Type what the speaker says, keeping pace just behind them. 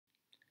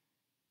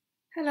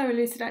Hello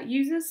Elucidat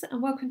users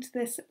and welcome to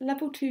this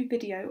Level 2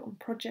 video on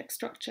project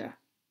structure.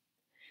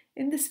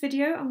 In this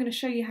video I'm going to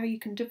show you how you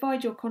can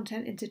divide your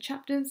content into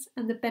chapters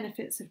and the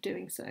benefits of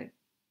doing so.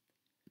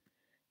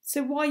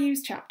 So why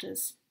use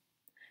chapters?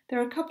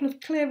 There are a couple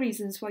of clear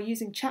reasons why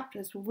using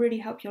chapters will really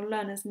help your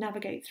learners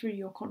navigate through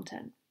your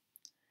content.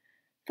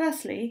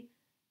 Firstly,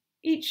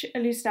 each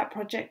Elucidat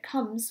project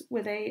comes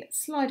with a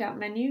slide out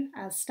menu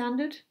as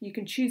standard. You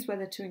can choose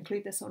whether to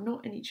include this or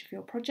not in each of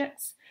your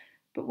projects,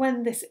 but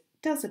when this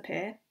does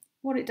appear,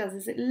 what it does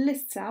is it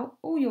lists out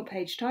all your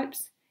page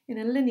types in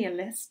a linear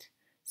list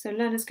so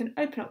learners can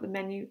open up the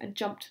menu and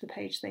jump to the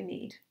page they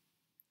need.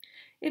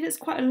 If it's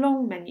quite a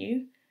long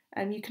menu,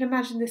 you can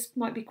imagine this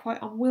might be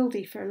quite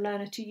unwieldy for a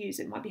learner to use.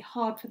 It might be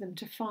hard for them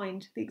to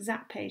find the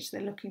exact page they're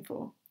looking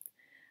for.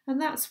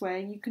 And that's where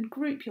you can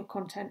group your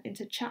content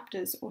into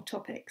chapters or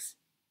topics.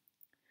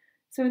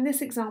 So in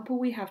this example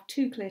we have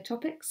two clear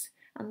topics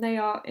and they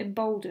are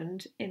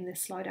emboldened in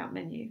this slide out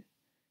menu.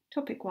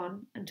 Topic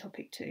 1 and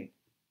Topic 2.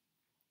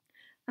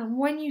 And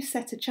when you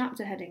set a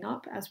chapter heading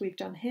up, as we've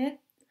done here,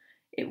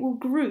 it will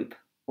group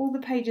all the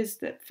pages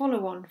that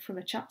follow on from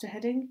a chapter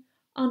heading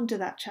under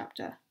that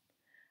chapter.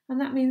 And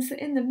that means that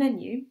in the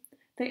menu,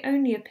 they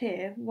only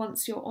appear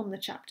once you're on the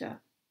chapter.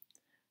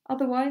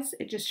 Otherwise,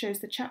 it just shows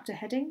the chapter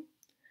heading,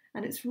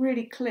 and it's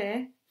really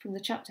clear from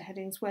the chapter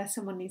headings where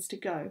someone needs to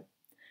go.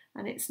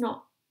 And it's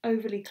not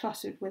overly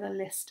cluttered with a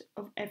list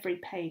of every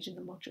page in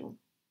the module.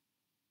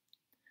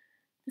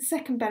 The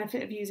second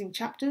benefit of using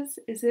chapters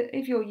is that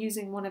if you're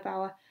using one of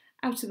our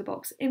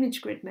out-of-the-box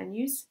image grid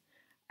menus,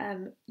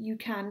 you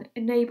can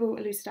enable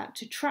Elucidat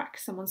to track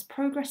someone's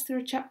progress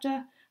through a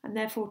chapter and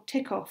therefore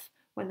tick off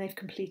when they've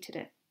completed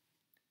it.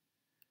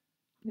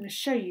 I'm going to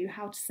show you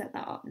how to set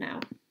that up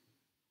now.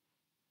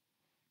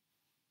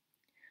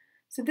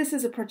 So this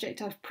is a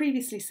project I've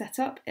previously set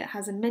up. It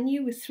has a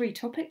menu with 3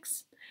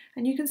 topics,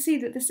 and you can see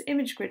that this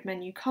image grid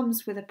menu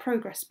comes with a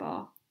progress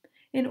bar.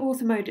 In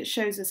author mode it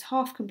shows as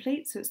half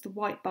complete, so it's the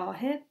white bar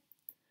here.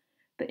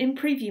 But in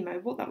preview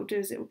mode what that will do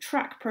is it will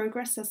track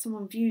progress as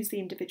someone views the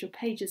individual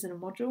pages in a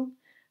module,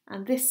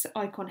 and this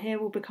icon here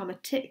will become a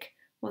tick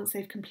once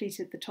they've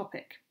completed the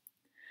topic.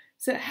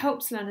 So it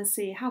helps learners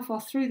see how far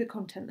through the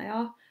content they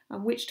are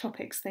and which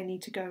topics they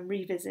need to go and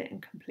revisit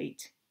and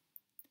complete.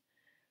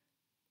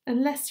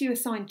 Unless you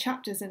assign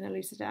chapters in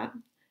Elucidat,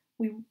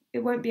 it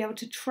won't be able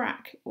to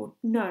track or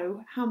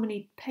know how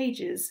many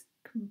pages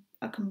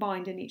are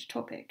combined in each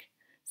topic.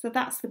 So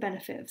that's the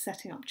benefit of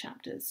setting up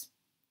chapters.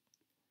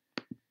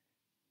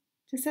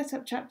 To set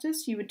up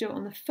chapters, you would do it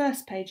on the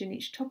first page in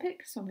each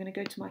topic. So I'm going to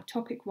go to my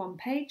topic 1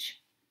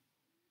 page.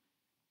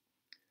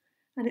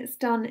 And it's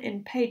done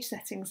in page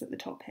settings at the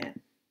top here.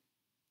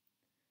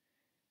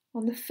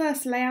 On the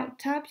first layout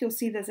tab, you'll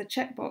see there's a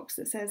checkbox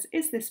that says,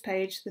 is this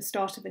page the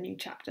start of a new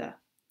chapter?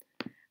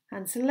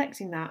 And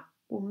selecting that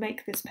will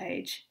make this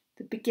page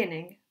the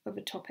beginning of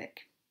a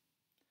topic.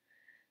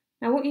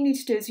 Now what you need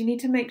to do is you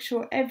need to make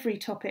sure every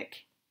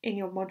topic in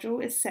your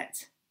module is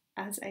set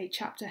as a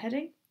chapter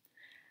heading,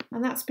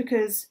 and that's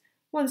because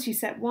once you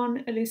set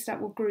one, Elucidat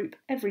will group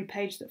every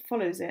page that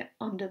follows it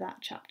under that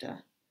chapter.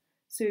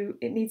 So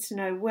it needs to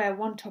know where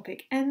one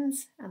topic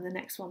ends and the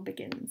next one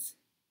begins.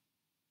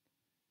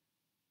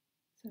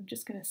 So I'm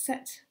just going to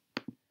set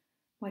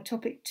my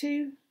topic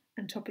 2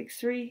 and topic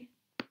 3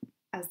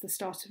 as the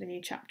start of a new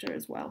chapter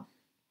as well.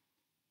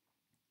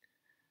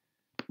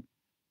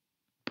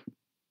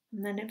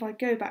 And then if I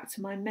go back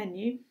to my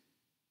menu,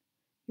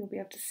 you'll be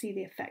able to see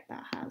the effect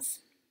that has.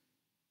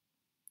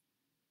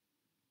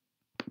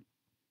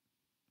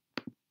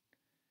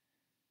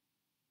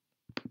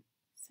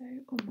 So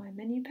on my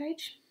menu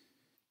page,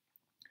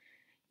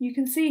 you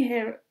can see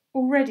here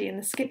already in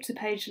the skip to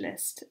page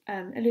list,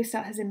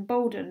 Elucidat has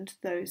emboldened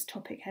those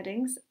topic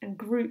headings and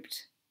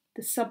grouped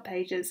the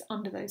subpages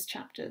under those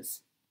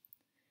chapters.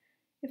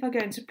 If I go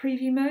into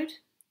preview mode,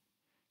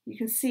 you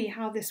can see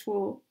how this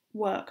will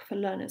work for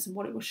learners and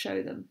what it will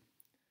show them.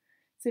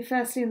 So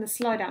firstly, in the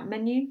slide out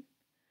menu,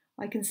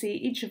 I can see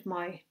each of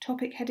my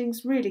topic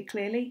headings really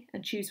clearly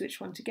and choose which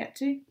one to get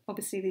to.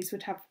 Obviously these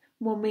would have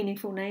more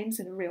meaningful names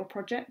in a real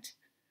project.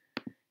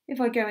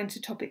 If I go into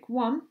topic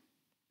 1,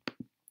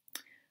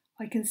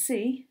 I can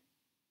see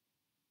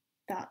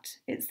that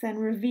it's then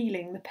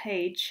revealing the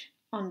page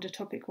under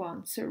topic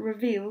 1. So it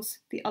reveals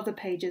the other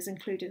pages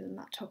included in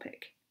that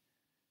topic.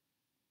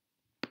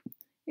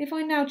 If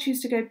I now choose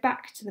to go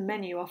back to the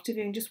menu after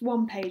viewing just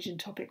one page in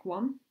topic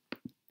 1,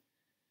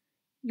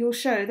 you'll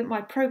show that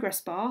my progress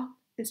bar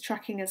is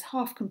tracking as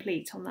half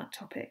complete on that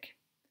topic.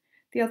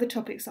 The other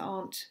topics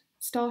aren't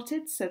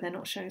started, so they're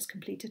not showing as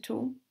complete at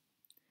all.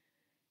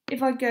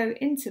 If I go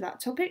into that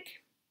topic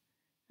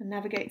and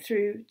navigate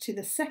through to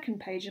the second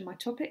page in my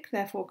topic,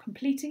 therefore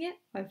completing it,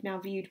 I've now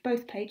viewed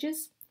both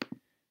pages,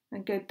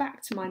 and go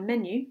back to my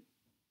menu,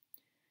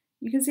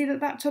 you can see that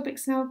that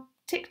topic's now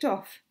ticked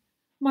off.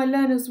 My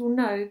learners will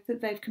know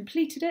that they've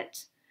completed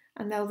it,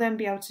 and they'll then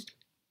be able to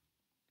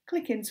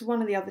click into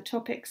one of the other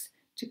topics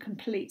to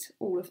complete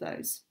all of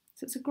those.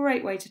 So it's a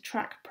great way to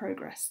track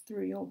progress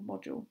through your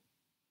module.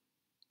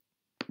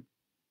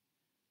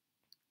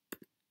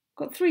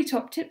 Got 3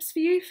 top tips for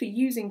you for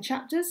using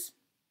chapters.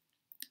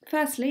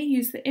 Firstly,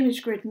 use the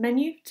image grid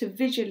menu to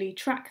visually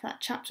track that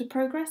chapter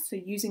progress, so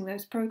using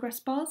those progress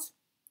bars.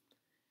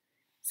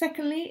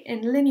 Secondly,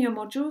 in linear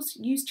modules,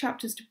 use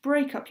chapters to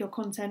break up your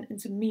content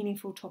into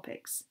meaningful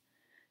topics.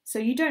 So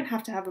you don't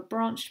have to have a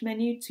branched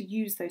menu to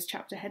use those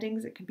chapter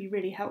headings. It can be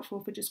really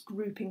helpful for just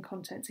grouping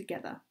content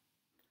together.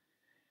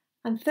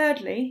 And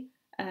thirdly,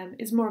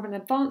 is more of an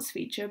advanced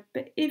feature,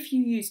 but if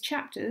you use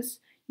chapters,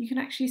 you can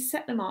actually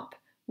set them up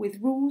with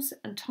rules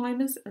and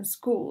timers and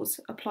scores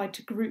applied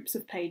to groups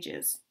of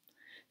pages.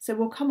 So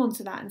we'll come on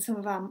to that in some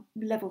of our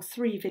level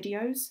 3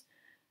 videos,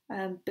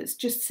 but it's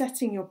just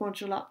setting your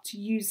module up to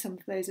use some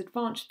of those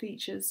advanced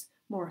features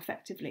more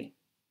effectively.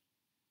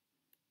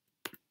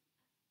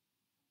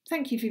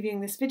 Thank you for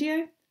viewing this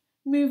video.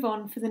 Move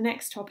on for the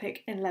next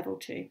topic in level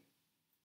 2.